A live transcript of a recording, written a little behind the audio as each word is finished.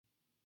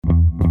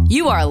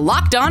You are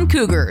Locked On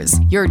Cougars,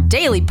 your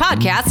daily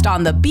podcast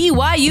on the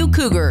BYU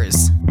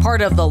Cougars,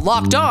 part of the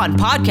Locked On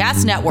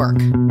Podcast Network.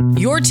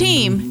 Your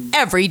team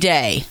every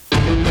day.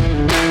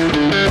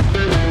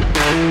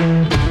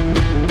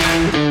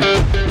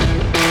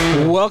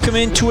 Welcome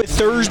into a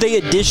Thursday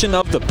edition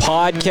of the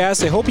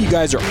podcast. I hope you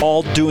guys are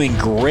all doing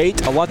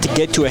great. A lot to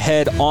get to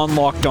ahead on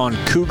Locked On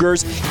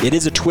Cougars. It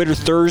is a Twitter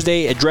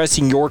Thursday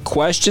addressing your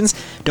questions.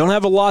 Don't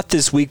have a lot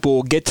this week, but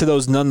we'll get to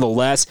those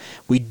nonetheless.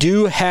 We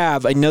do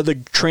have another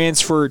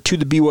transfer to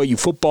the BYU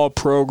football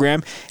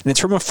program, and it's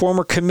from a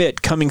former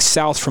commit coming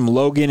south from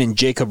Logan and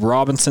Jacob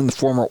Robinson, the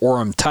former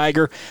Orem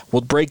Tiger.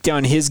 We'll break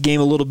down his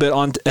game a little bit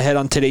ahead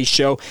on today's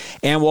show,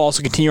 and we'll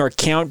also continue our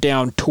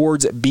countdown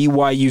towards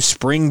BYU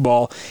spring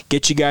ball.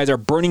 Get you guys our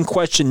burning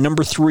question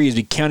number 3 as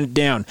we count it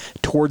down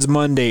towards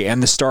Monday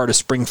and the start of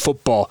spring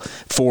football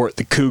for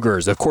the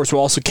Cougars. Of course,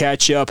 we'll also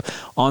catch you up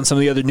on some of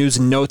the other news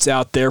and notes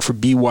out there for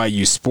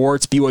BYU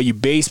sports. BYU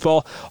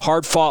baseball,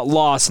 hard-fought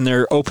loss in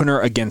their opener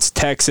against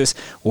Texas.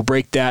 We'll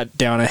break that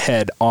down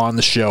ahead on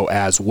the show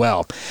as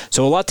well.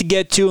 So a lot to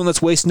get to, and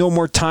let's waste no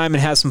more time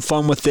and have some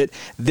fun with it.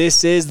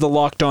 This is the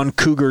Locked On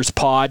Cougars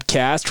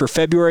podcast for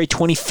February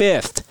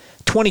 25th,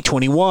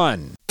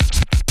 2021.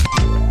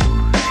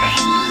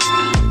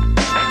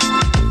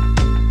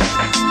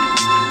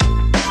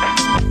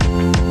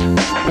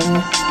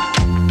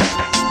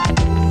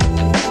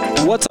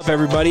 What's up,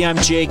 everybody? I'm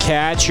Jake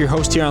Hatch, your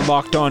host here on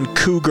Locked On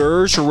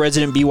Cougars, your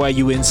resident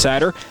BYU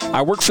insider.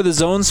 I work for the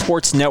Zone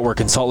Sports Network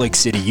in Salt Lake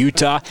City,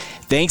 Utah.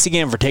 Thanks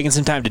again for taking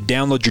some time to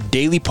download your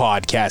daily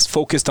podcast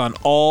focused on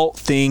all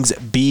things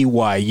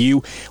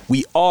BYU.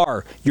 We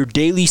are your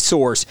daily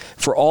source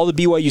for all the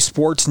BYU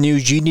sports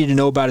news you need to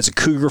know about as a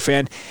Cougar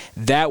fan.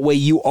 That way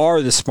you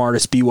are the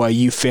smartest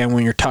BYU fan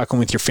when you're talking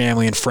with your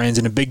family and friends.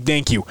 And a big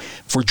thank you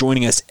for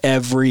joining us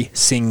every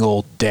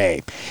single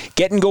day.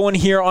 Getting going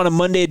here on a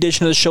Monday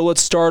edition of the show.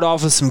 Let's start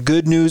off with some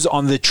good news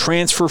on the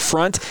transfer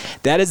front.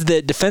 That is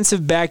that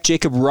defensive back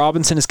Jacob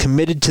Robinson is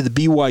committed to the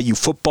BYU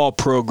football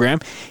program.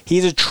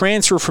 He's a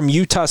transfer from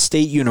Utah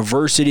State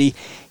University.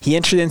 He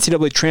entered the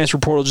NCAA transfer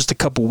portal just a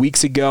couple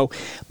weeks ago,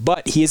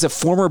 but he is a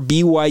former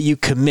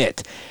BYU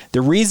commit.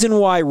 The reason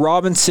why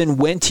Robinson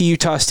went to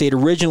Utah State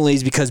originally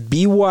is because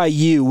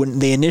BYU, when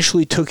they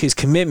initially took his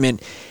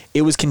commitment,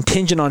 it was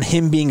contingent on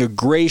him being a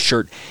gray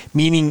shirt,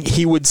 meaning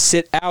he would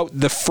sit out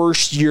the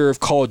first year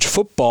of college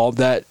football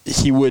that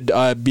he would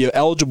be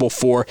eligible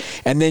for,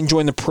 and then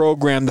join the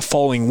program the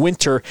following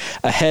winter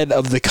ahead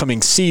of the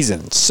coming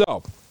season.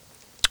 So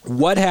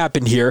what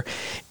happened here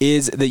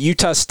is that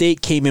Utah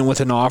State came in with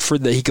an offer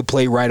that he could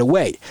play right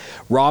away.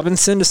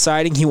 Robinson,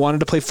 deciding he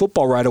wanted to play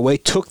football right away,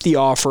 took the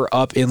offer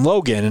up in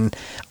Logan, and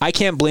I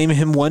can't blame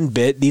him one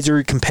bit. These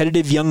are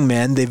competitive young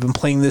men. They've been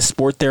playing this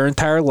sport their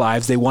entire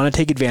lives. They want to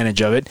take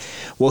advantage of it.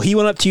 Well, he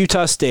went up to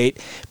Utah State,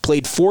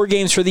 played 4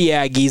 games for the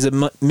Aggies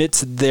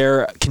amidst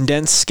their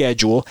condensed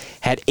schedule,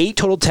 had 8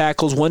 total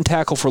tackles, 1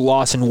 tackle for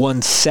loss, and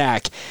 1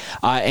 sack,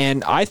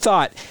 and I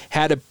thought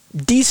had a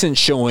decent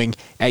showing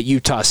at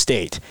Utah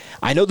State.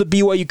 I know the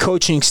BYU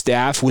coaching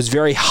staff was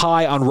very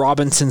high on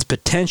Robinson's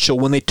potential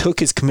when they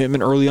took his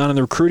commitment early on in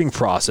the recruiting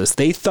process.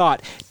 They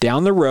thought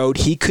down the road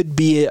he could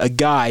be a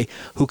guy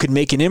who could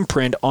make an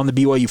imprint on the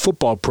BYU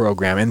football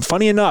program. And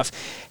funny enough,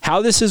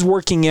 how this is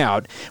working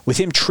out with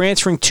him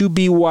transferring to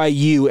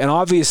BYU, and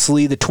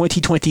obviously the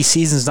 2020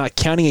 season is not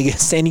counting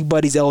against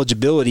anybody's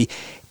eligibility.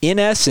 In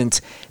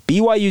essence,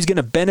 BYU is going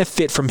to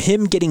benefit from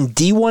him getting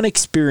D1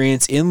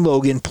 experience in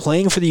Logan,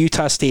 playing for the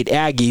Utah State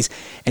Aggies,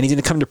 and he's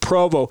going to come to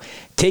Provo,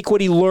 take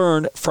what he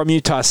learned from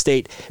Utah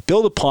State,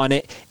 build upon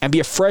it, and be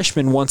a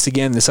freshman once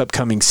again this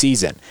upcoming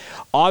season.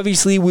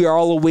 Obviously, we are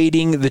all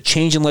awaiting the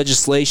change in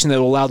legislation that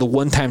will allow the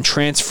one-time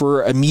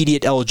transfer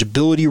immediate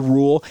eligibility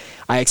rule.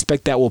 I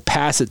expect that will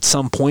pass at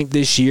some point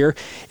this year.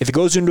 If it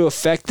goes into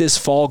effect this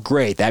fall,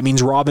 great. That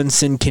means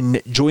Robinson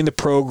can join the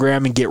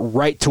program and get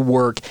right to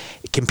work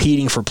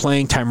competing for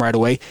playing time right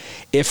away.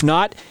 If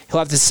not, he'll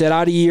have to sit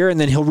out a year, and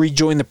then he'll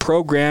rejoin the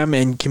program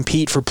and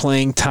compete for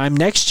playing time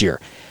next year.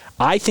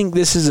 I think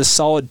this is a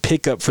solid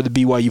pickup for the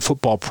BYU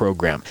football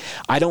program.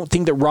 I don't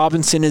think that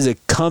Robinson is a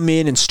come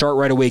in and start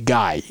right away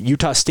guy.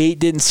 Utah State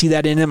didn't see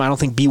that in him. I don't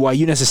think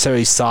BYU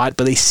necessarily saw it,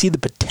 but they see the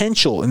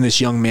potential in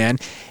this young man.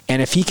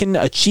 And if he can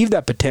achieve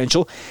that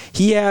potential,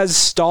 he has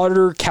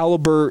starter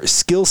caliber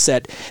skill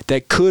set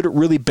that could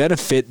really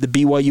benefit the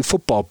BYU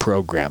football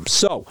program.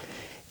 So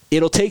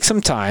it'll take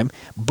some time,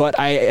 but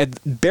at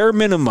bare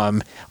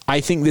minimum,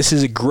 I think this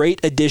is a great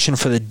addition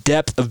for the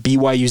depth of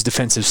BYU's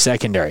defensive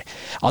secondary.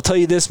 I'll tell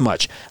you this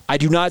much. I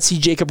do not see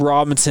Jacob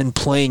Robinson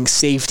playing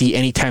safety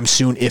anytime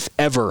soon, if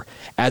ever,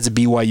 as a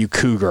BYU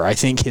Cougar. I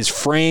think his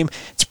frame,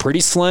 it's pretty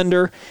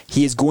slender.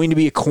 He is going to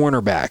be a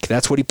cornerback.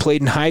 That's what he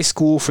played in high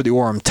school for the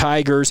Orem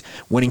Tigers,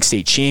 winning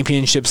state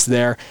championships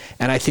there,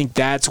 and I think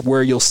that's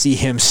where you'll see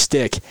him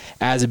stick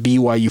as a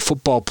BYU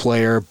football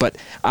player, but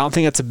I don't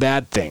think that's a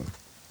bad thing.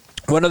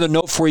 One other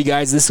note for you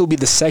guys, this will be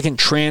the second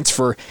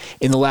transfer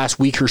in the last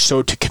week or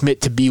so to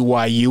commit to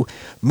BYU.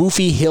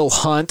 Mufi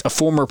Hill-Hunt, a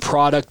former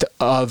product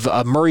of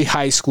Murray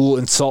High School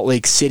in Salt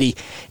Lake City,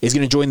 is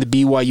going to join the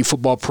BYU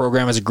football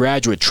program as a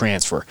graduate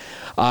transfer.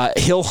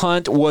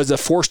 Hill-Hunt was a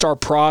 4-star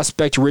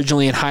prospect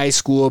originally in high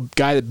school, a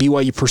guy that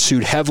BYU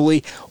pursued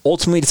heavily,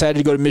 ultimately decided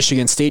to go to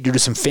Michigan State due to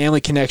some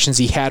family connections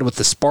he had with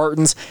the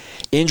Spartans.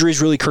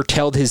 Injuries really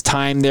curtailed his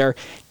time there.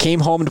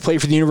 Came home to play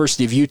for the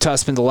University of Utah,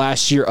 spent the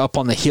last year up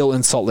on the hill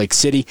in Salt Lake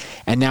City,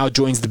 and now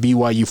joins the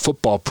BYU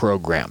football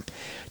program.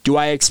 Do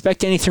I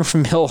expect anything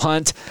from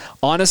Hill-Hunt?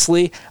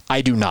 Honestly,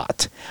 I do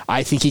not.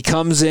 I think he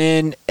comes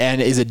in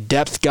and is a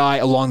depth guy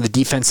along the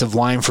defensive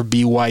line for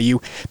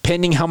BYU.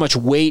 Pending how much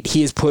weight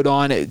he has put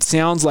on, it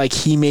sounds like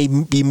he may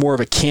be more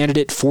of a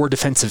candidate for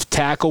defensive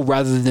tackle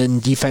rather than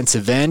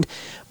defensive end.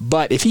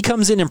 But if he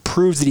comes in and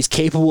proves that he's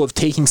capable of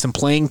taking some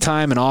playing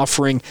time and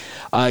offering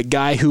a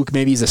guy who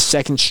maybe is a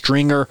second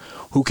stringer,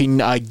 who can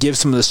give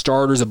some of the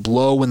starters a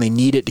blow when they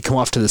need it to come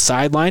off to the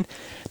sideline,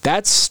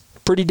 that's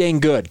pretty dang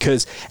good,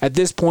 because at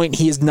this point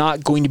he is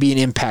not going to be an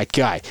impact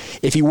guy.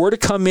 If he were to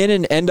come in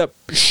and end up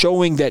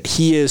showing that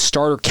he is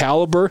starter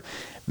caliber,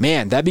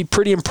 man, that'd be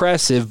pretty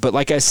impressive, but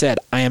like I said,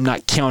 I am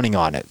not counting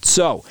on it.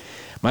 So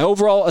my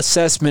overall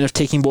assessment of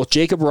taking both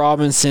Jacob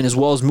Robinson as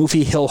well as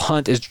Mufi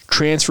Hill-Hunt as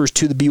transfers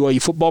to the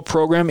BYU football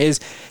program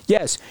is,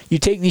 yes, you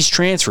take these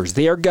transfers.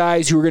 They are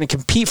guys who are going to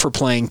compete for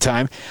playing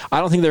time. I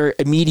don't think they're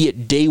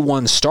immediate day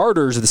one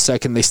starters the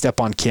second they step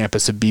on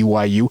campus at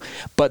BYU,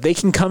 but they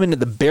can come in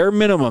at the bare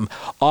minimum,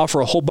 offer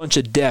a whole bunch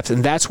of depth,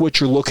 and that's what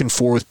you're looking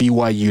for with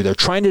BYU. They're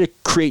trying to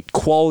create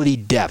quality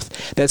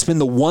depth. That's been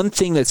the one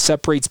thing that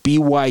separates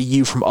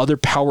BYU from other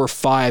Power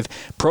 5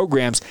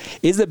 programs,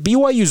 is that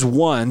BYU's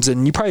ones,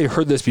 and you probably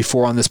heard this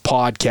before on this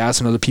podcast,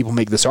 and other people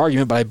make this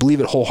argument, but I believe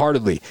it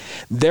wholeheartedly.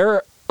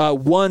 Their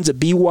ones at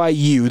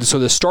BYU, so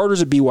the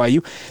starters at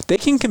BYU, they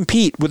can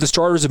compete with the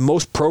starters of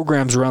most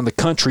programs around the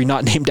country,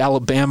 not named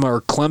Alabama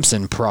or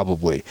Clemson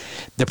probably.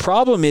 The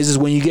problem is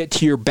when you get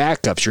to your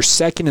backups, your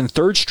second and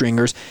third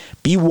stringers,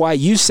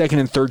 BYU's second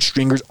and third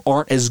stringers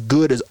aren't as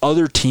good as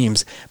other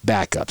teams'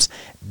 backups.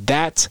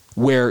 That's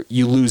where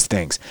you lose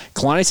things.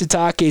 Kalani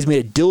Sitake has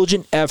made a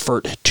diligent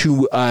effort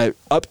to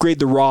upgrade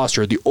the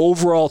roster, the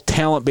overall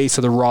talent base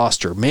of the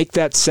roster, make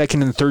that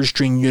second and third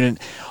string unit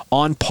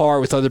on par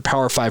with other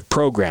Power 5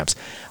 programs.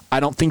 I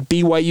don't think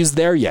BYU's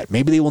there yet.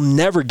 Maybe they will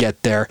never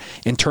get there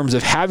in terms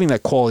of having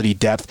that quality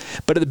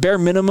depth. But at the bare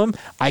minimum,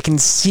 I can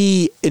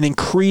see an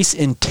increase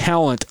in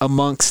talent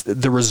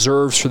amongst the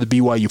reserves for the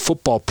BYU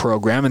football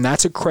program, and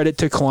that's a credit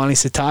to Kalani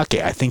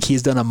Sitake. I think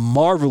he's done a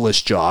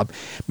marvelous job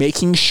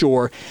making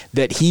sure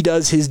that he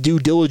does his due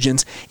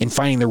diligence in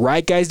finding the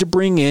right guys to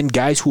bring in,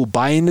 guys who will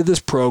buy into this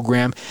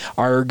program,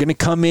 are going to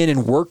come in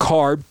and work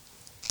hard,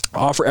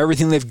 offer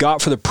everything they've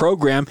got for the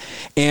program,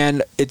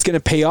 and it's going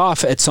to pay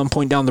off at some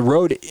point down the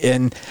road.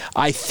 And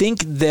I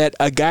think that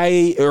a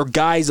guy or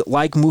guys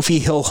like Mufi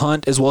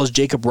Hill-Hunt as well as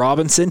Jacob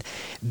Robinson,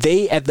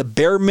 they at the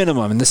bare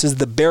minimum, and this is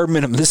the bare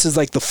minimum, this is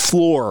like the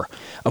floor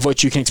of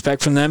what you can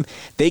expect from them,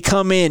 they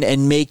come in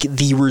and make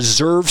the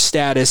reserve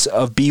status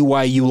of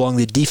BYU along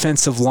the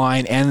defensive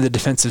line and the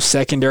defensive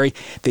secondary.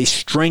 They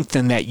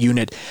strengthen that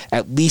unit,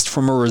 at least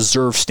from a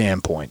reserve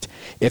standpoint.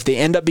 If they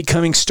end up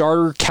becoming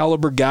starter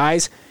caliber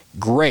guys,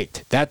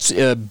 great. That's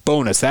a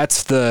bonus.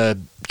 That's the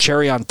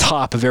cherry on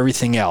top of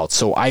everything else.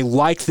 So I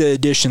like the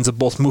additions of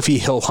both Mufi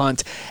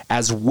Hill-Hunt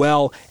as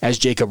well as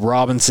Jacob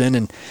Robinson,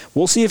 and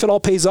we'll see if it all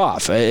pays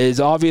off. It's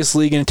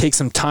obviously going to take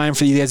some time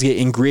for you guys to get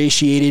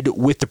ingratiated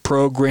with the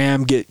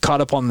program, get caught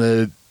up on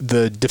the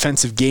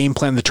defensive game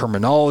plan, the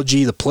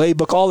terminology, the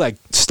playbook, all that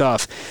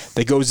stuff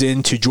that goes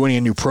into joining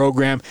a new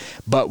program.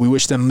 But we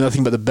wish them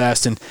nothing but the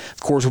best. And, of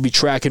course, we'll be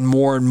tracking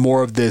more and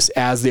more of this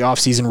as the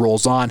offseason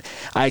rolls on.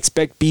 I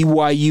expect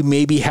BYU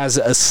maybe has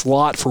a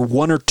slot for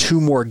one or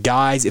two more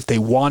guys if they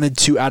wanted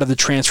to out of the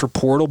transfer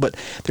portal, but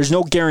there's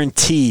no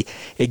guarantee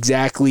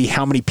exactly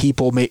how many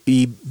people may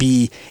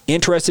be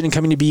interested in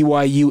coming to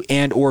BYU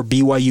and or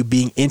BYU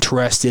being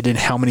interested in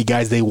how many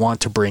guys they want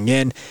to bring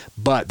in.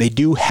 But they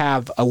do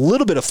have a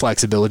little bit of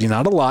flexibility,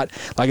 not a lot.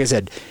 Like I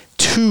said,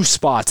 2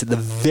 spots at the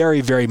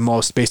very, very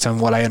most based on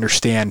what I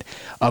understand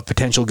of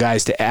potential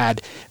guys to add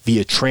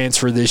via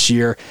transfer this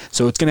year.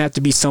 So it's going to have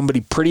to be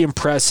somebody pretty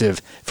impressive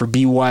for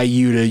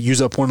BYU to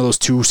use up one of those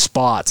 2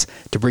 spots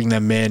to bring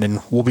them in, and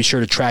we'll be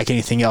sure to track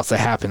anything else that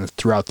happens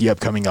throughout the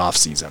upcoming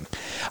offseason.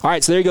 All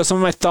right, so there you go. Some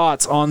of my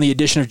thoughts on the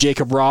addition of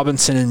Jacob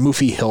Robinson and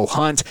Mufi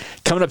Hill-Hunt.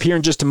 Coming up here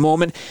in just a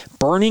moment,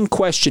 burning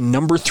question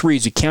number 3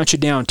 as we count you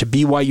down to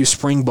BYU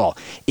Spring Ball.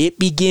 It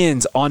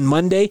begins on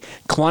Monday.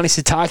 Kalani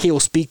Sitake will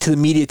speak to the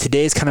media today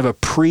today is kind of a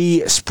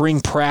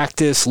pre-spring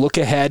practice look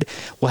ahead.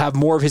 We'll have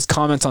more of his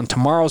comments on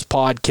tomorrow's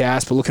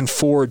podcast, but looking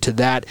forward to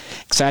that.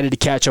 Excited to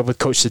catch up with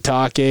Coach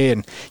Sitake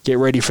and get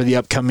ready for the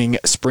upcoming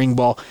spring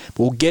ball.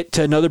 We'll get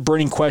to another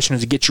burning question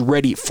to get you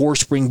ready for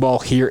spring ball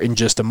here in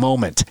just a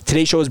moment.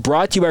 Today's show is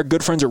brought to you by our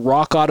good friends at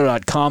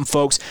rockauto.com,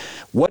 folks.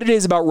 What it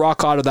is about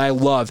Rock Auto that I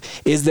love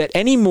is that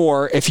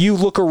anymore, if you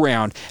look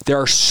around, there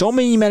are so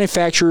many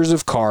manufacturers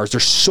of cars.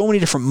 There's so many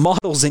different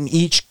models in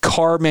each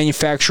car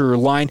manufacturer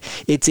line.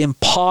 It's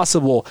impossible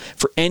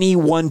for any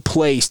one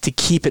place to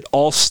keep it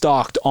all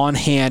stocked on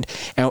hand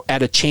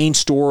at a chain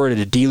store, at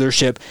a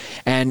dealership.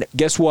 And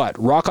guess what?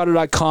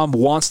 RockAuto.com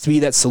wants to be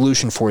that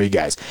solution for you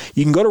guys.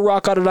 You can go to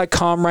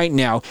RockAuto.com right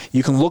now.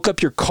 You can look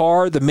up your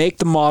car, the make,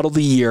 the model,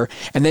 the year,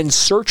 and then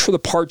search for the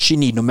parts you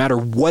need, no matter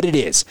what it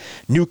is.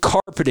 New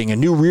carpeting, a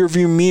new rear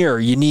view mirror.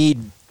 You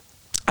need,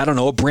 I don't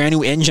know, a brand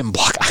new engine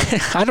block.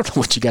 I don't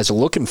know what you guys are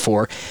looking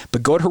for,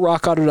 but go to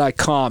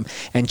rockauto.com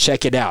and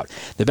check it out.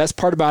 The best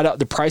part about it,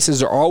 the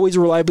prices are always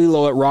reliably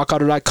low at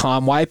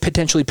rockauto.com. Why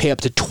potentially pay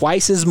up to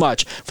twice as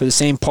much for the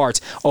same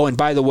parts? Oh, and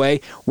by the way,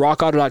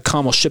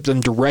 rockauto.com will ship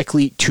them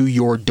directly to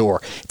your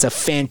door. It's a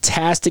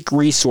fantastic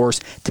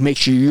resource to make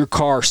sure your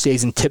car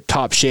stays in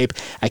tip-top shape.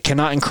 I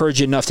cannot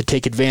encourage you enough to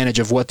take advantage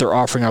of what they're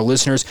offering our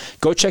listeners.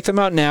 Go check them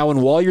out now,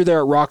 and while you're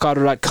there at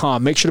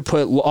rockauto.com, make sure to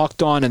put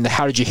Locked On in the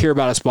How Did You Hear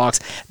About Us box.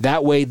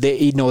 That way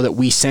they know that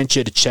we sent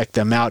you to check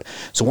them out.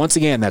 So once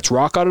again, that's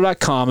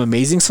rockauto.com.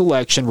 Amazing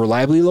selection,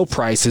 reliably low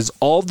prices,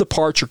 all of the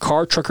parts your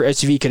car, truck, or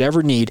SUV could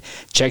ever need.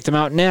 Check them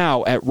out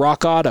now at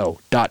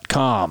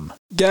rockauto.com.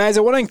 Guys,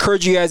 I want to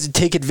encourage you guys to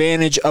take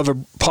advantage of a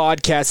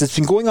podcast that's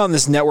been going on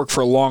this network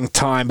for a long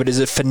time, but is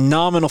a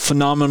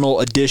phenomenal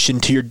addition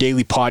to your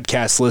daily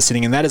podcast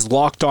listening, and that is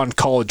Locked On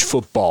College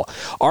Football.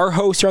 Our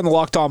hosts here on the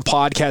Locked On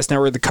Podcast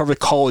Network that cover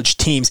college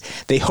teams,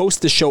 they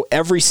host the show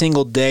every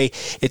single day.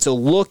 It's a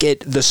look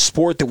at the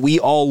sport that we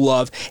all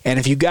love, and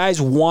if you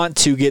guys want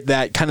to get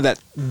that kind of that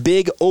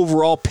big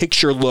overall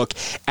picture look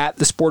at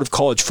the sport of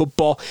college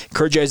football, I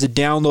encourage you guys to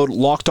download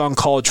Locked On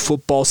College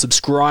Football,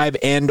 subscribe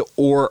and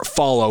or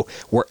follow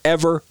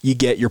wherever you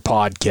get your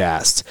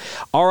podcasts.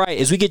 All right,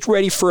 as we get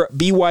ready for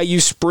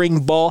BYU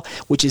spring ball,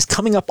 which is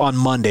coming up on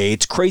Monday.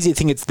 It's crazy to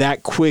think it's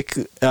that quick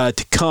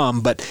to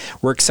come, but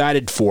we're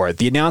excited for it.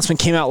 The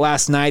announcement came out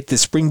last night. The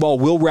spring ball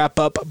will wrap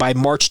up by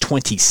March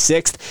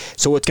 26th,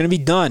 so it's going to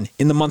be done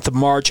in the month of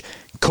March.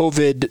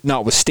 COVID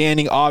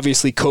notwithstanding,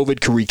 obviously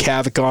COVID could wreak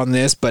havoc on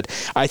this, but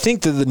I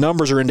think that the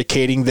numbers are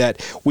indicating that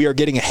we are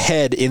getting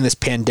ahead in this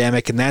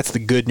pandemic, and that's the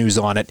good news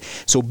on it.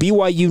 So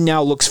BYU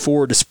now looks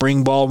forward to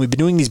spring ball. We've been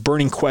doing these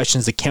burning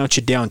questions to count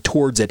you down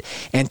towards it,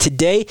 and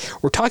today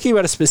we're talking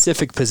about a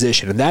specific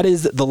position, and that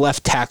is the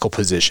left tackle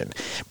position.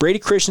 Brady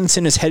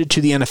Christensen is headed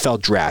to the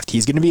NFL draft.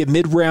 He's going to be a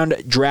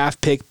mid-round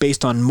draft pick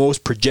based on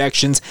most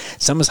projections,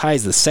 some as high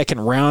as the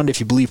second round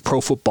if you believe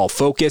Pro Football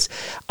Focus.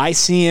 I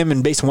see him,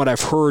 and based on what I've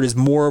heard, is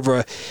more of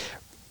a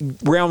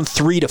round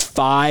 3 to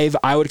 5.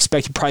 I would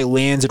expect he probably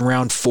lands in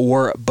round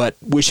 4, but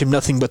wish him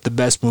nothing but the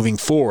best moving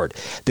forward.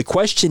 The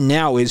question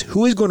now is,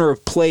 who is going to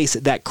replace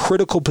that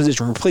critical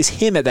position, replace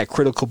him at that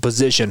critical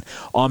position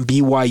on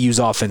BYU's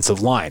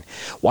offensive line?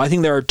 Well, I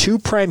think there are two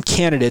prime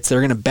candidates that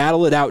are going to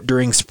battle it out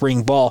during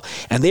spring ball,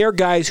 and they are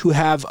guys who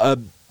have a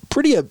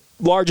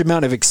large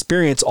amount of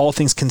experience, all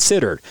things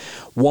considered.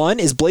 One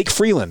is Blake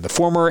Freeland, the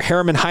former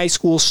Harriman High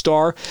School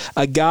star,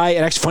 a guy,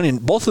 and actually funny,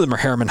 both of them are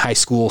Harriman High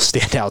School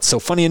standouts, so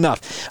funny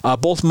enough,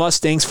 both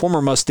Mustangs,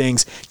 former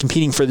Mustangs,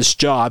 competing for this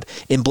job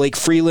in Blake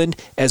Freeland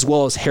as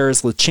well as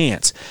Harris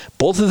LaChance.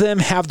 Both of them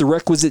have the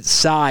requisite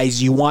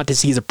size you want to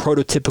see as a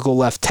prototypical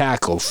left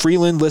tackle.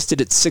 Freeland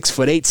listed at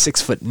 6'8",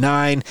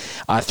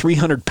 6'9",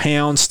 300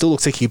 pounds, still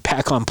looks like he could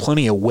pack on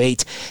plenty of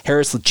weight.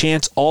 Harris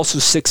LaChance, also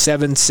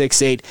 6'7",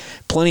 6'8",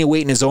 plenty of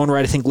weight in his own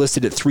right, I think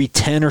listed at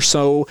 310 or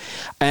so,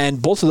 and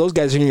both of those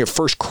guys are going to get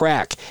first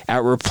crack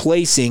at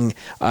replacing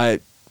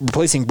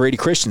Brady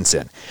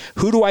Christensen.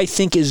 Who do I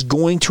think is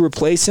going to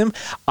replace him?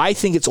 I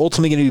think it's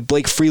ultimately going to be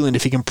Blake Freeland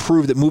if he can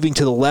prove that moving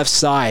to the left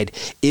side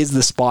is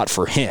the spot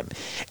for him.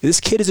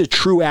 This kid is a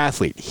true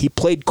athlete. He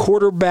played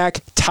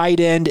quarterback, tight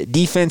end,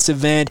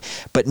 defensive end,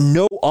 but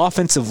no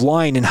offensive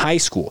line in high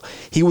school.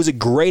 He was a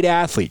great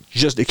athlete,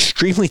 just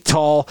extremely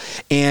tall,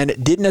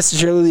 and didn't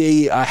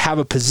necessarily have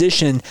a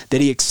position that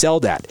he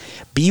excelled at.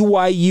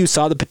 BYU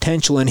saw the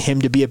potential in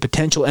him to be a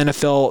potential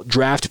NFL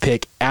draft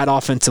pick at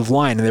offensive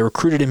line, and they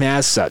recruited him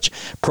as such.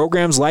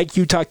 Programs like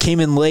Utah came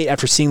in late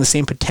after seeing the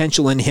same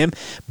potential in him,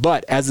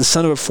 but as the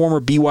son of a former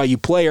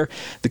BYU player,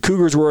 the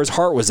Cougars were where his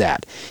heart was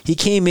at. He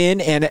came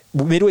in, and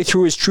midway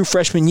through his true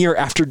freshman year,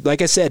 after,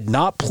 like I said,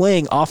 not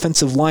playing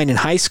offensive line in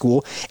high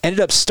school, ended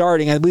up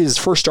starting. I believe his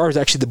first start was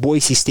actually the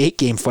Boise State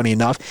game, funny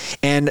enough,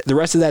 and the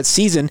rest of that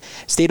season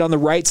stayed on the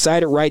right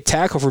side at right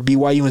tackle for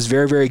BYU and was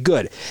very, very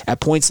good. At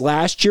points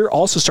last year,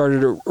 also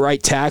started at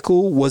right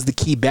tackle, was the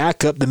key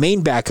backup, the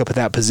main backup at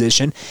that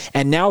position,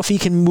 and now if he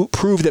can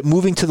prove that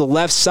moving to the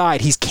left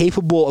side, he's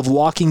capable of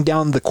locking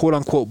down the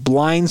quote-unquote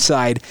blind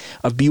side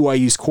of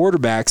BYU's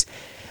quarterbacks,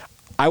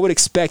 I would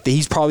expect that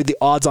he's probably the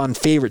odds-on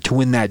favorite to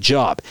win that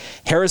job.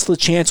 Harris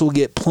LaChance will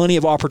get plenty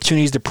of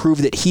opportunities to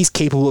prove that he's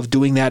capable of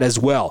doing that as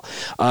well.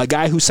 A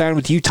guy who signed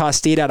with Utah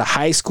State out of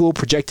high school,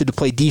 projected to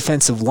play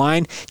defensive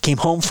line, came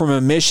home from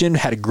a mission,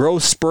 had a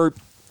growth spurt,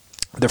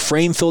 the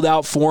frame filled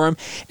out for him,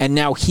 and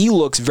now he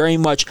looks very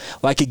much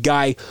like a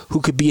guy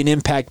who could be an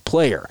impact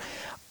player.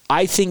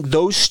 I think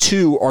those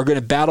two are going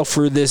to battle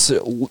for this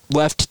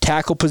left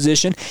tackle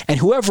position, and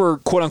whoever,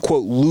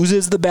 quote-unquote,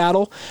 loses the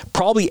battle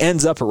probably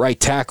ends up at right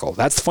tackle.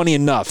 That's funny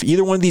enough.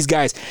 Either one of these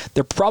guys,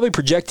 they're probably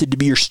projected to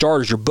be your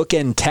starters, your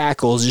bookend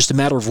tackles. It's just a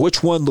matter of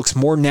which one looks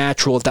more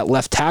natural at that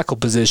left tackle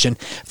position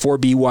for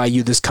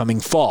BYU this coming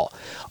fall.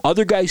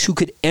 Other guys who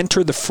could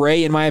enter the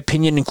fray, in my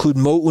opinion, include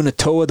Mo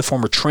Unatoa, the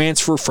former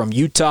transfer from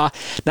Utah.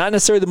 Not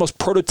necessarily the most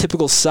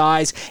prototypical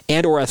size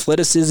and or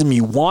athleticism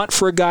you want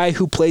for a guy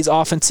who plays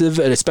offensive,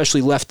 and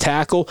especially left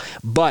tackle,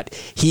 but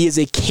he is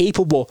a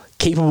capable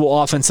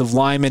offensive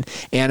lineman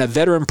and a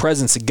veteran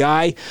presence, a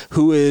guy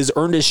who has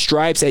earned his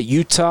stripes at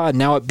Utah and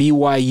now at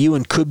BYU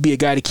and could be a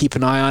guy to keep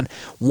an eye on.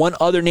 One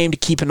other name to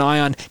keep an eye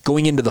on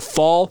going into the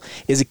fall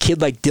is a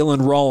kid like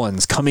Dylan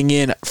Rollins coming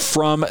in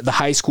from the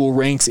high school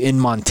ranks in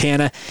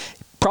Montana.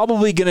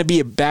 Probably going to be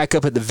a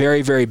backup at the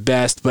very, very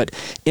best, but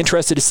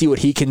interested to see what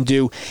he can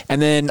do.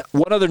 And then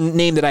one other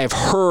name that I have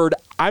heard,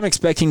 I'm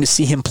expecting to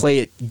see him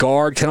play at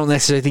guard. I don't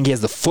necessarily think he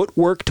has the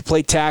footwork to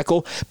play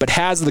tackle, but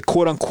has the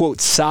quote-unquote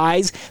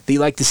size that you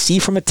like to see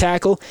from a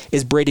tackle,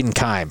 is Braden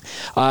Keim.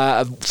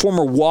 A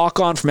former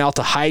walk-on from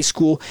Alta High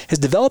School, has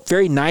developed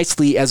very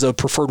nicely as a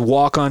preferred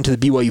walk-on to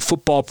the BYU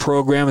football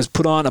program, has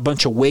put on a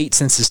bunch of weight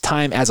since his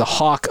time as a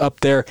Hawk up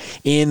there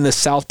in the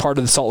south part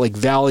of the Salt Lake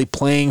Valley,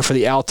 playing for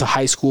the Alta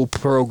High School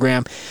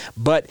program.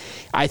 But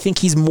I think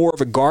he's more of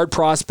a guard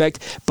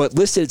prospect, but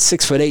listed at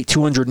 6'8",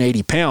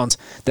 280 pounds.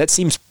 That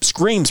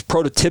screams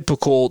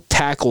prototypical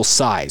tackle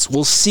size.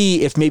 We'll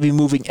see if maybe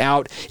moving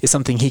out is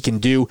something he can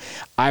do.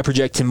 I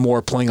project him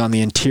more playing on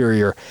the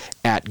interior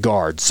at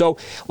guard. So,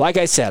 like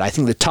I said, I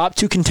think the top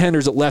two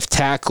contenders at left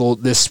tackle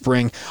this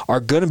spring are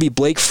going to be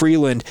Blake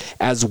Freeland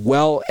as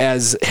well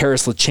as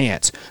Harris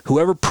LaChance.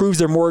 Whoever proves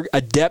they're more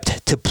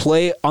adept to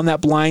play on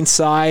that blind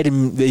side,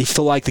 and they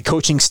feel like the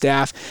coaching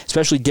staff,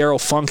 especially Daryl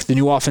Funk, the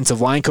new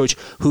offensive line coach,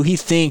 who he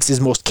thinks is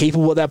most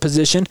capable of that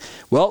position,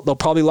 well, they'll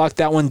probably lock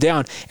that one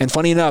down. And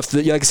funny enough,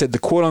 like I said, the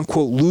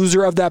quote-unquote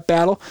loser of that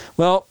battle,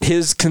 well,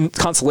 his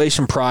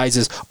consolation prize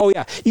is, oh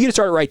yeah, you get to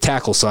start at right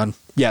tackle, son.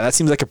 Yeah, that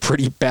seems like a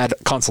pretty bad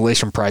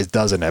consolation prize,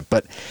 doesn't it?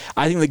 But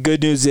I think the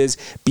good news is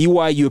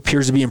BYU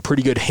appears to be in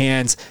pretty good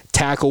hands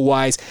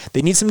tackle-wise.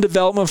 They need some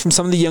development from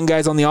some of the young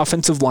guys on the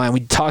offensive line. We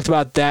talked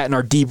about that in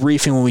our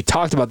debriefing when we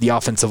talked about the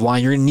offensive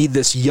line. You're going to need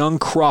this young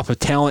crop of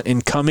talent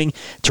incoming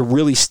to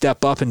really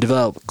step up and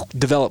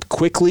develop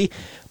quickly.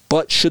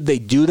 But should they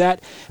do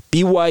that,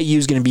 BYU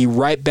is going to be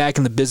right back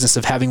in the business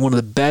of having one of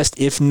the best,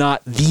 if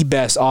not the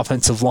best,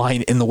 offensive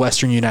line in the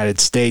Western United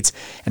States,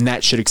 and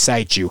that should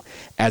excite you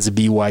as a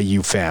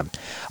BYU fan.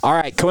 All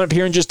right, coming up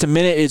here in just a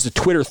minute is a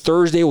Twitter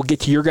Thursday. We'll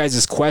get to your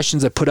guys'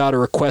 questions. I put out a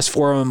request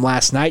for them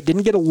last night.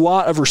 Didn't get a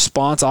lot of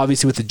response,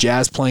 obviously, with the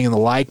Jazz playing and the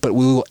like, but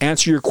we will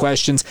answer your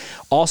questions.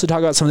 Also talk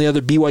about some of the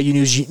other BYU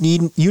news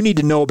you need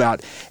to know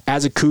about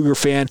as a Cougar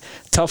fan.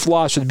 Tough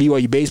loss for the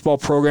BYU baseball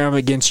program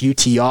against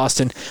UT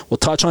Austin. We'll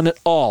touch on it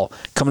all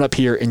coming up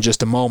here in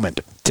just a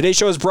moment. Today's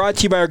show is brought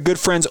to you by our good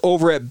friends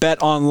over at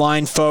Bet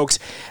Online, folks.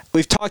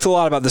 We've talked a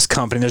lot about this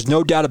company. There's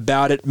no doubt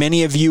about it.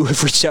 Many of you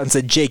have reached out and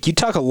said, Jake, you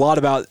talk a lot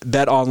about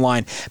Bet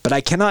Online, but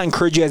I cannot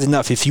encourage you guys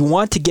enough. If you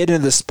want to get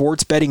into the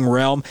sports betting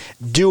realm,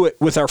 do it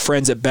with our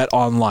friends at Bet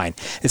Online.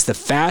 It's the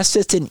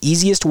fastest and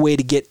easiest way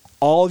to get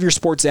all of your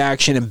sports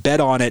action and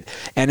bet on it,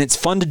 and it's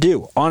fun to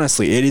do.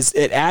 Honestly,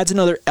 it adds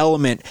another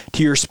element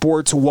to your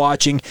sports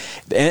watching.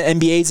 The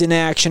NBA's in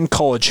action,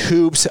 college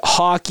hoops,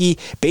 hockey,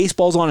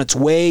 baseball's on its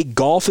way,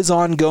 golf is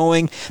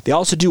ongoing. They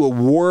also do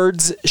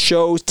awards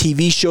shows,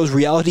 TV shows,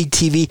 reality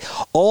TV.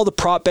 All the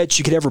prop bets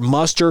you could ever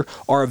muster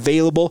are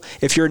available.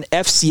 If you're an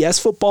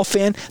FCS football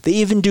fan, they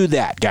even do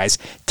that, guys.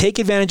 Take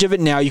advantage of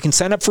it now. You can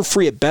sign up for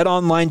free at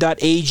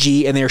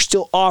betonline.ag, and they are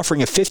still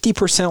offering a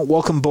 50%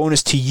 welcome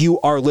bonus to you,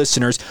 our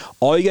listeners.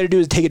 All you got to do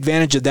is take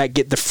advantage of that,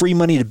 get the free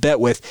money to bet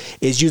with,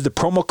 is use the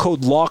promo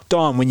code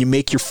LOCKEDON when you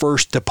make your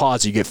first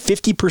deposit. You get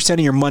 50% of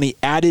your money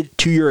added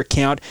to your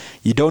account.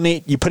 You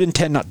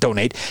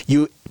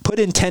put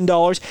in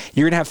 $10,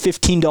 you're going to have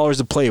 $15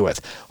 to play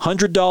with.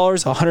 $100,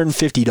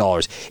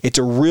 $150. It's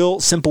a real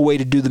simple way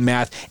to do the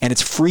math, and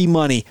it's free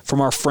money from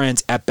our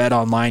friends at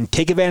BetOnline.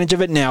 Take advantage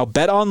of it now.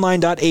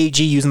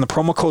 BetOnline.ag using the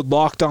promo code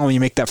LOCKEDON when you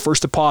make that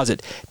first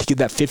deposit to get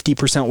that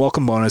 50%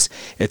 welcome bonus.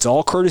 It's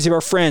all courtesy of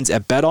our friends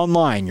at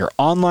BetOnline, your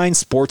online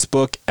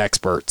sportsbook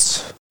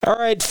experts. All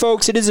right,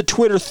 folks, it is a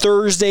Twitter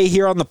Thursday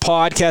here on the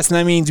podcast, and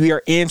that means we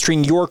are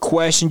answering your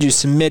questions you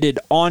submitted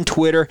on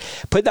Twitter.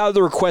 Put out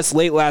the request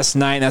late last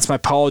night, and that's my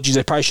apologies.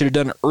 I probably should have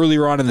done it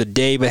earlier on in the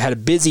day, but had a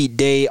busy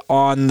day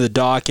on the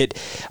docket.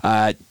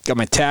 Got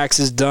my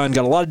taxes done,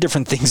 got a lot of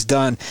different things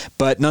done,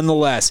 but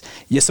nonetheless,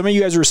 some of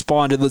you guys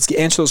responded. Let's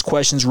answer those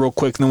questions real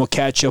quick, and then we'll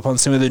catch up on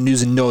some of the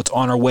news and notes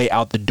on our way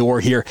out the door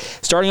here.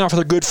 Starting off with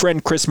our good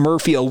friend Chris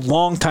Murphy, a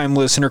longtime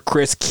listener.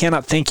 Chris,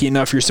 cannot thank you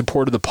enough for your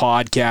support of the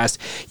podcast.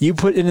 You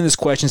put in this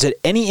question, said,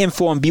 any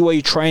info on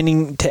BYU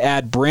trying to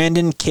add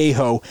Brandon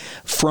Cahoe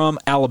from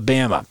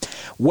Alabama?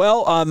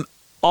 Well,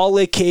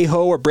 Ale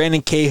Cahoe, or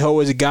Brandon Cahoe,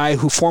 is a guy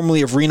who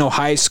formerly of Reno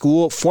High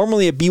School,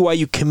 formerly a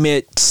BYU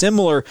commit,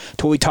 similar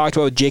to what we talked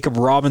about with Jacob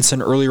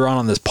Robinson earlier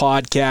on this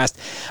podcast.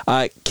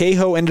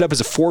 Cahoe ended up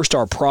as a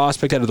 4-star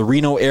prospect out of the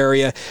Reno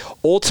area,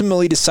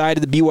 ultimately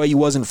decided that BYU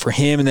wasn't for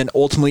him, and then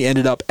ultimately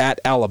ended up at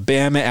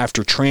Alabama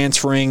after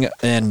transferring,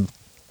 and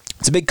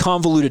it's a big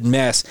convoluted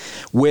mess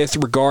with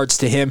regards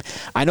to him.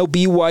 I know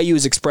BYU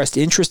has expressed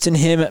interest in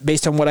him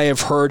based on what I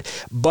have heard,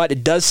 but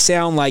it does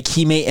sound like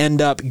he may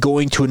end up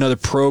going to another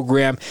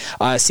program.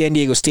 San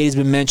Diego State has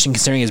been mentioned,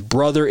 considering his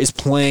brother is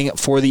playing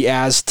for the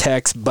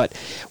Aztecs, but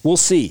we'll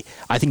see.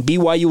 I think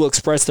BYU will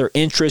express their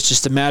interest,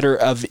 just a matter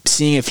of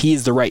seeing if he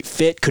is the right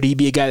fit. Could he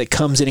be a guy that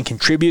comes in and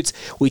contributes?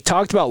 We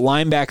talked about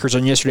linebackers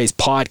on yesterday's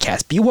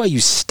podcast. BYU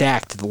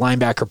stacked the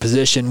linebacker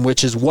position,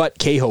 which is what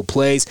Cahoe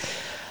plays.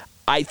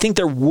 I think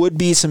there would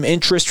be some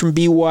interest from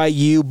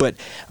BYU, but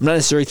I'm not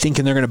necessarily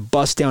thinking they're going to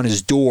bust down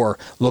his door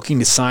looking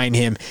to sign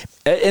him.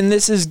 And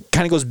this is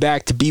kind of goes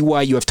back to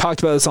BYU. I've talked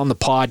about this on the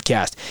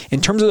podcast.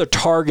 In terms of their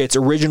targets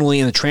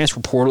originally in the transfer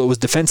portal, it was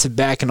defensive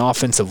back and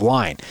offensive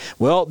line.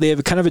 Well, they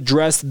have kind of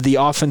addressed the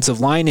offensive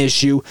line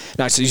issue.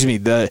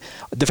 The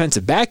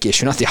defensive back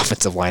issue, not the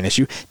offensive line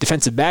issue.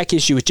 Defensive back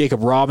issue with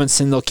Jacob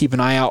Robinson. They'll keep an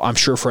eye out, I'm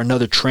sure, for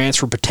another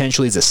transfer,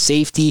 potentially as a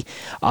safety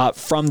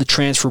from the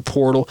transfer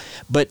portal.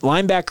 But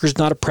linebacker is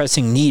not a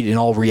pressing need in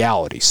all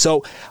reality.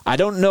 So I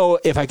don't know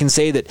if I can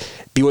say that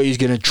BYU is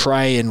going to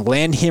try and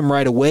land him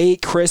right away,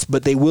 Chris,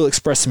 but they will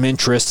express some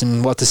interest, and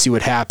we'll have to see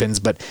what happens.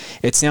 But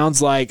it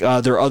sounds like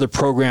there are other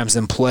programs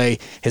in play.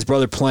 His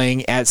brother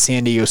playing at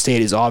San Diego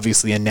State is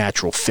obviously a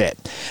natural fit.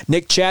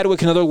 Nick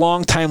Chadwick, another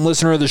longtime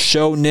listener of the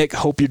show. Nick,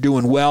 hope you're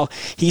doing well.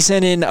 He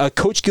sent in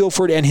Coach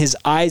Guilford and his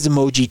eyes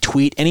emoji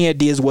tweet. Any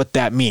ideas what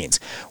that means?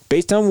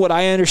 Based on what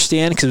I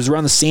understand, because it was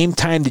around the same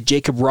time that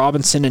Jacob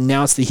Robinson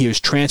announced that he was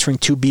transferring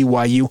to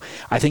BYU,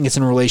 I think it's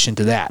in relation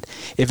to that.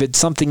 If it's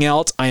something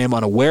else, I am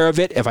unaware of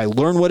it. If I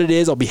learn what it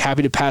is, I'll be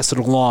happy to pass it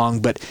along.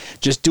 But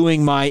just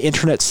doing my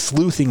internet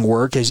sleuthing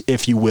work,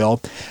 if you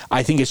will,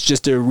 I think it's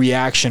just a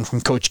reaction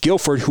from Coach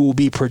Guilford, who will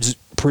be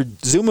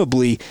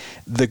presumably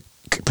the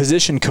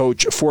position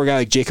coach for a guy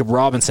like Jacob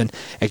Robinson,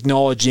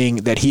 acknowledging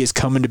that he is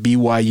coming to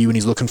BYU and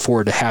he's looking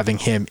forward to having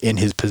him in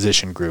his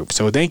position group.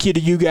 So thank you to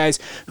you guys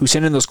who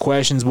sent in those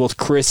questions, both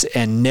Chris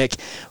and Nick.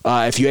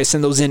 If you guys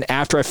send those in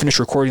after I finish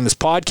recording this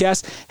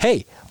podcast,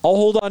 hey, I'll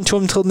hold on to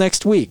them until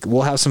next week.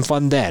 We'll have some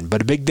fun then.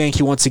 But a big thank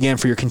you once again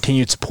for your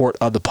continued support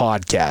of the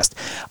podcast.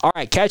 All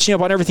right, catching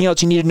up on everything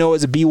else you need to know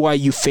as a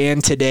BYU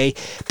fan today.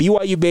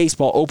 BYU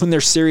baseball opened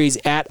their series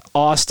at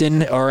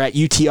Austin, or at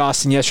UT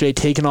Austin yesterday,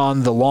 taking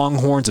on the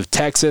Longhorns of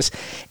Texas.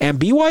 And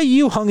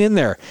BYU hung in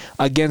there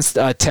against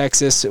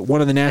Texas,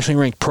 one of the nationally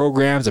ranked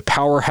programs, a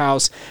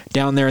powerhouse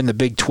down there in the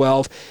Big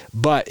 12.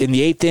 But in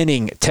the 8th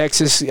inning,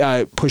 Texas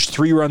pushed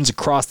 3 runs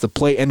across the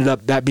plate, ended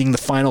up that being the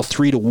final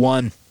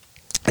 3-1.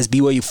 As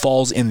BYU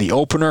falls in the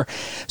opener.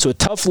 So a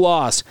tough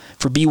loss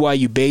for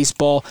BYU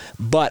baseball,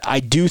 but I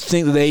do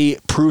think that they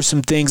proved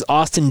some things.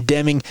 Austin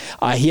Deming,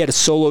 he had a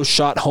solo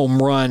shot home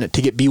run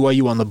to get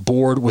BYU on the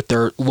board with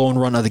their lone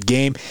run of the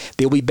game.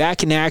 They'll be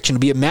back in action.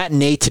 It'll be a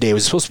matinee today. It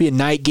was supposed to be a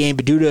night game,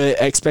 but due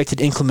to expected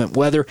inclement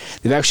weather,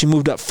 they've actually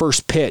moved up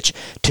first pitch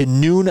to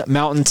noon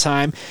Mountain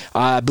Time.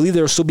 I believe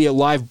there will still be a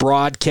live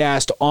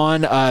broadcast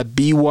on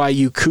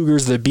BYU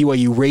Cougars, the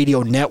BYU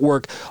Radio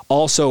Network.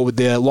 Also,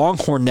 the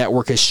Longhorn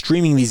Network is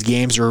streaming these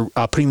games, or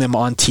putting them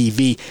on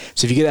TV.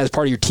 So if you get that as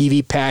part of your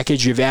TV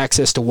package, you have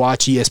access to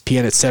watch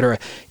ESPN, etc.,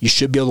 you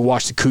should be able to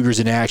watch the Cougars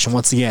in action.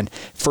 Once again,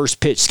 first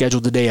pitch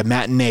scheduled today, a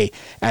matinee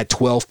at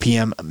 12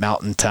 p.m.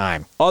 Mountain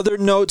Time. Other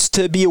notes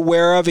to be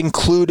aware of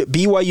include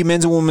BYU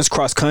men's and women's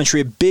cross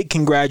country. A big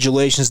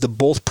congratulations to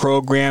both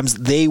programs.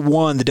 They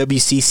won the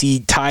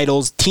WCC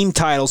titles, team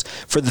titles,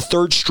 for the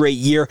 3rd straight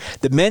year.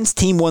 The men's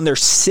team won their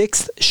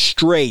 6th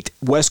straight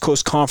West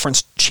Coast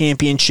Conference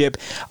championship.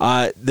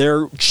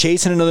 They're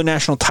chasing another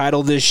national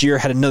title this year,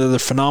 had another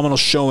phenomenal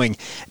showing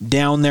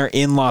down there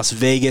in Las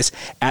Vegas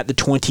at the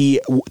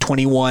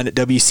 2021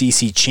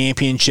 WCC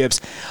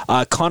Championships.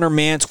 Connor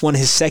Mance won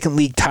his 2nd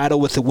league title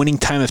with a winning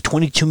time of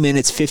 22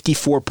 minutes,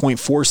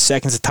 54.4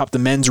 seconds atop the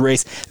men's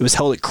race. It was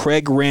held at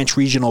Craig Ranch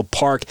Regional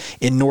Park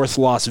in North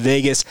Las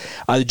Vegas.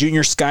 The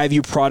junior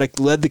Skyview product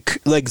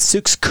led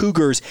 6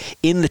 Cougars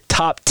in the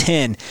top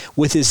 10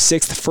 with his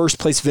 6th first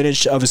place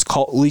finish of his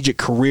collegiate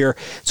career.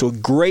 So a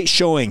great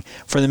showing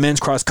for the men's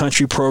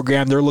cross-country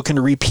program. They're looking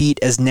to repeat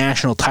as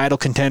national title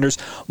contenders,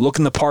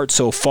 looking the part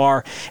so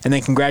far. And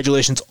then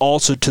congratulations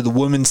also to the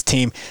women's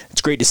team.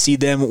 It's great to see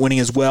them winning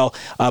as well.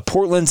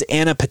 Portland's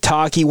Anna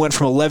Pataki went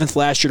from 11th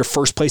last year to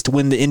first place to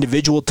win the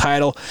individual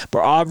title, but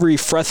Aubrey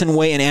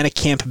Frethenway and Anna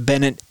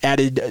Camp-Bennett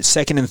added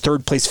second and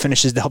third place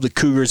finishes to help the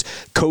Cougars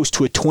coast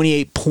to a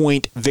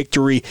 28-point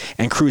victory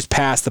and cruise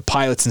past the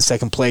Pilots in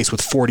second place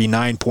with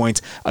 49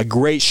 points. A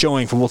great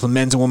showing for both the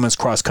men's and women's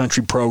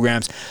cross-country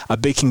programs. A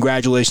big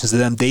congratulations to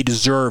them. They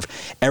deserve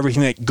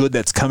everything that good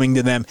that's coming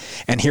to them,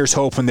 and here's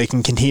hoping they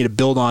can continue to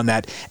build on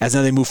that as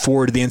now they move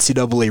forward to the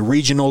NCAA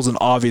regionals and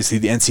obviously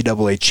the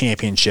NCAA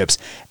championships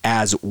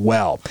as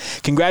well.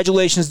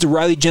 Congratulations to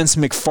Riley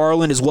Jensen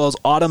McFarland as well as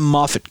Autumn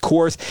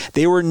Moffett-Korth.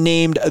 They were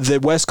named the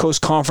West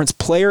Coast Conference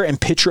Player and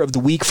Pitcher of the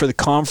Week for the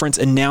conference,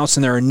 announced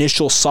in their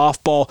initial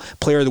Softball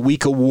Player of the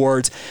Week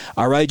awards.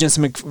 Riley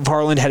Jensen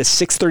McFarland had a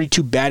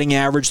 .632 batting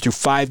average through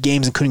 5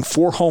 games, including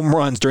 4 home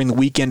runs during the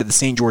weekend at the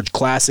St. George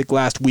Classic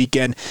last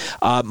weekend.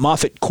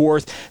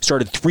 Moffett-Korth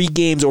started 3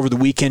 games over the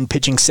weekend,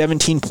 pitching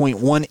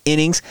 17.1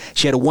 innings.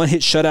 She had a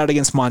 1-hit shutout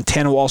against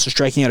Montana, while also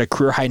striking out a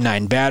career-high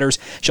 9 batters.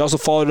 She also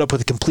followed up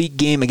with a complete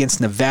game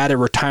against Nevada,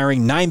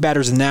 retiring 9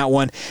 batters in that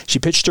one. She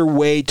pitched her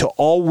way to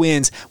all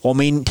wins while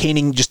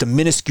maintaining just a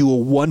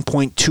minuscule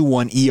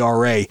 1.21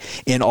 ERA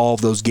in all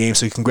of those games.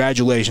 So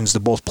congratulations to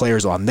both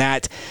players on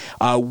that.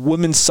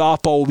 Women's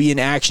softball will be in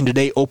action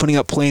today, opening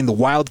up playing the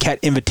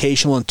Wildcat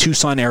Invitational in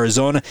Tucson,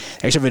 Arizona.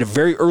 Actually, had a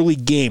very early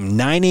game,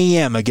 9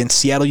 a.m. against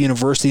Seattle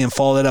University, and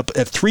followed up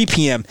at 3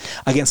 p.m.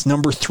 against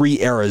number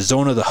 3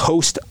 Arizona, the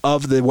host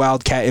of the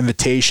Wildcat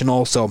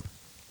Invitational. So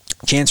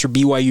chance for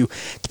BYU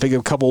to pick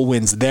up a couple of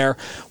wins there.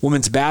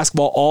 Women's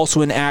basketball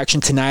also in action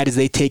tonight as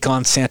they take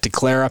on Santa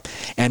Clara.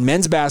 And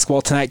men's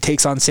basketball tonight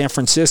takes on San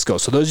Francisco.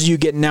 So those of you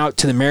getting out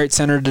to the Marriott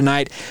Center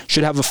tonight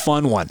should have a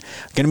fun one.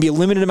 Going to be a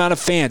limited amount of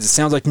fans. It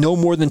sounds like no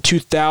more than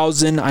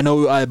 2,000. I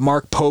know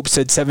Mark Pope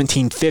said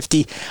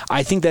 1,750.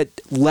 I think that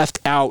left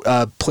out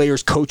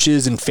players,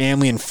 coaches, and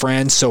family and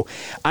friends. So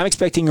I'm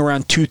expecting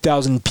around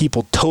 2,000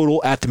 people total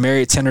at the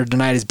Marriott Center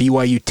tonight as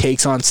BYU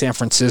takes on San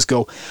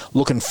Francisco.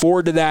 Looking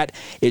forward to that.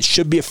 It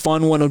should be a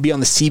fun one. It'll be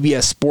on the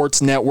CBS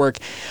Sports Network.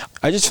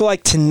 I just feel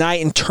like tonight,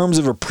 in terms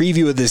of a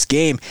preview of this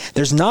game,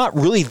 there's not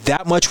really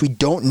that much we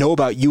don't know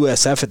about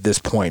USF at this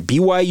point.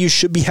 BYU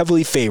should be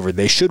heavily favored.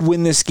 They should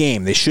win this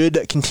game. They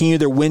should continue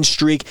their win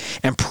streak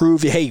and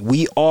prove, hey,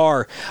 we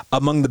are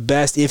among the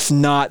best, if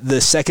not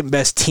the second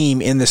best team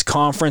in this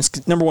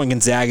conference. Number 1,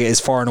 Gonzaga is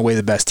far and away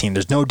the best team.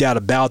 There's no doubt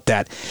about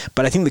that.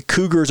 But I think the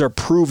Cougars are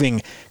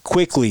proving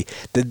quickly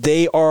that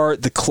they are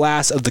the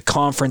class of the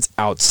conference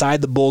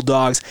outside the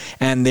Bulldogs,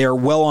 and they're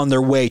well on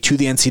their way to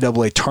the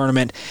NCAA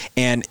tournament,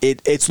 and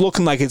it's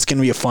looking like it's going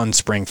to be a fun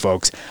spring,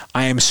 folks.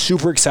 I am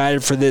super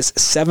excited for this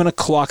 7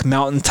 o'clock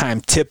Mountain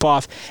Time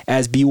tip-off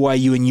as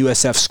BYU and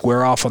USF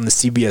square off on the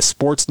CBS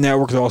Sports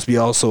Network. There'll also be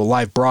a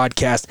live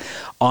broadcast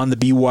on the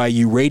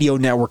BYU radio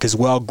network as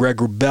well. Greg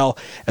Wrubell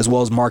as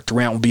well as Mark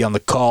Durant will be on the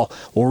call.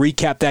 We'll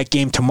recap that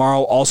game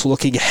tomorrow, also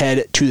looking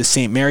ahead to the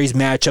St. Mary's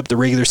matchup, the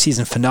regular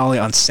season finale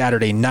on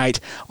Saturday night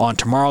on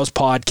tomorrow's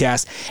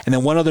podcast. And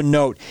then one other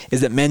note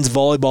is that men's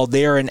volleyball,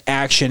 they are in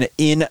action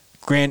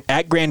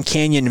at Grand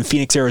Canyon in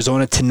Phoenix,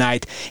 Arizona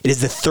tonight. It is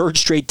the 3rd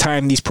straight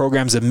time these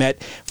programs have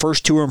met.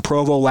 First 2 were in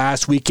Provo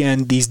last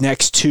weekend. These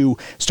next 2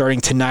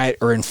 starting tonight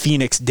are in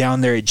Phoenix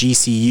down there at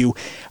GCU.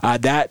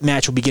 That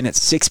match will begin at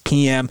 6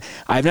 p.m.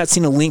 I have not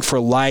seen a link for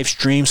a live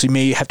stream, so you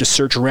may have to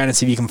search around and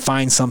see if you can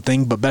find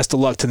something, but best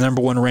of luck to the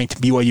number 1 ranked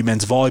BYU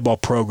men's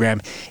volleyball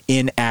program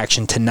in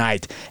action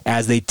tonight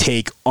as they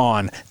take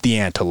on the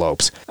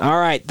Antelopes. All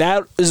right,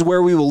 that is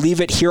where we will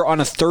leave it here on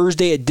a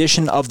Thursday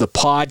edition of the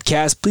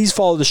podcast. Please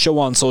follow the show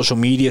on social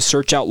media.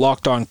 Search out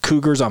Locked On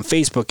Cougars on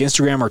Facebook,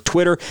 Instagram, or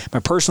Twitter. My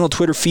personal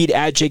Twitter feed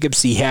at Jacob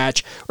C.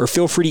 Hatch, or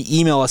feel free to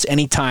email us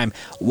anytime.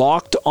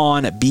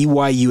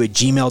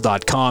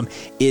 LockedOnBYU@gmail.com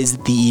is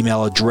the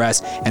email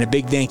address. And a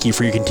big thank you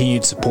for your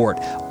continued support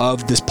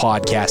of this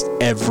podcast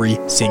every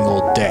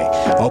single day.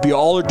 I hope you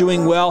all are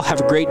doing well.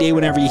 Have a great day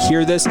whenever you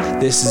hear this.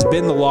 This has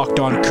been the Locked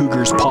On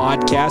Cougars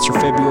podcast for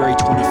February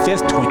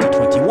 25th,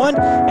 2021,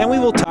 and we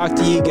will talk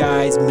to you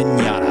guys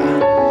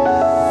mañana.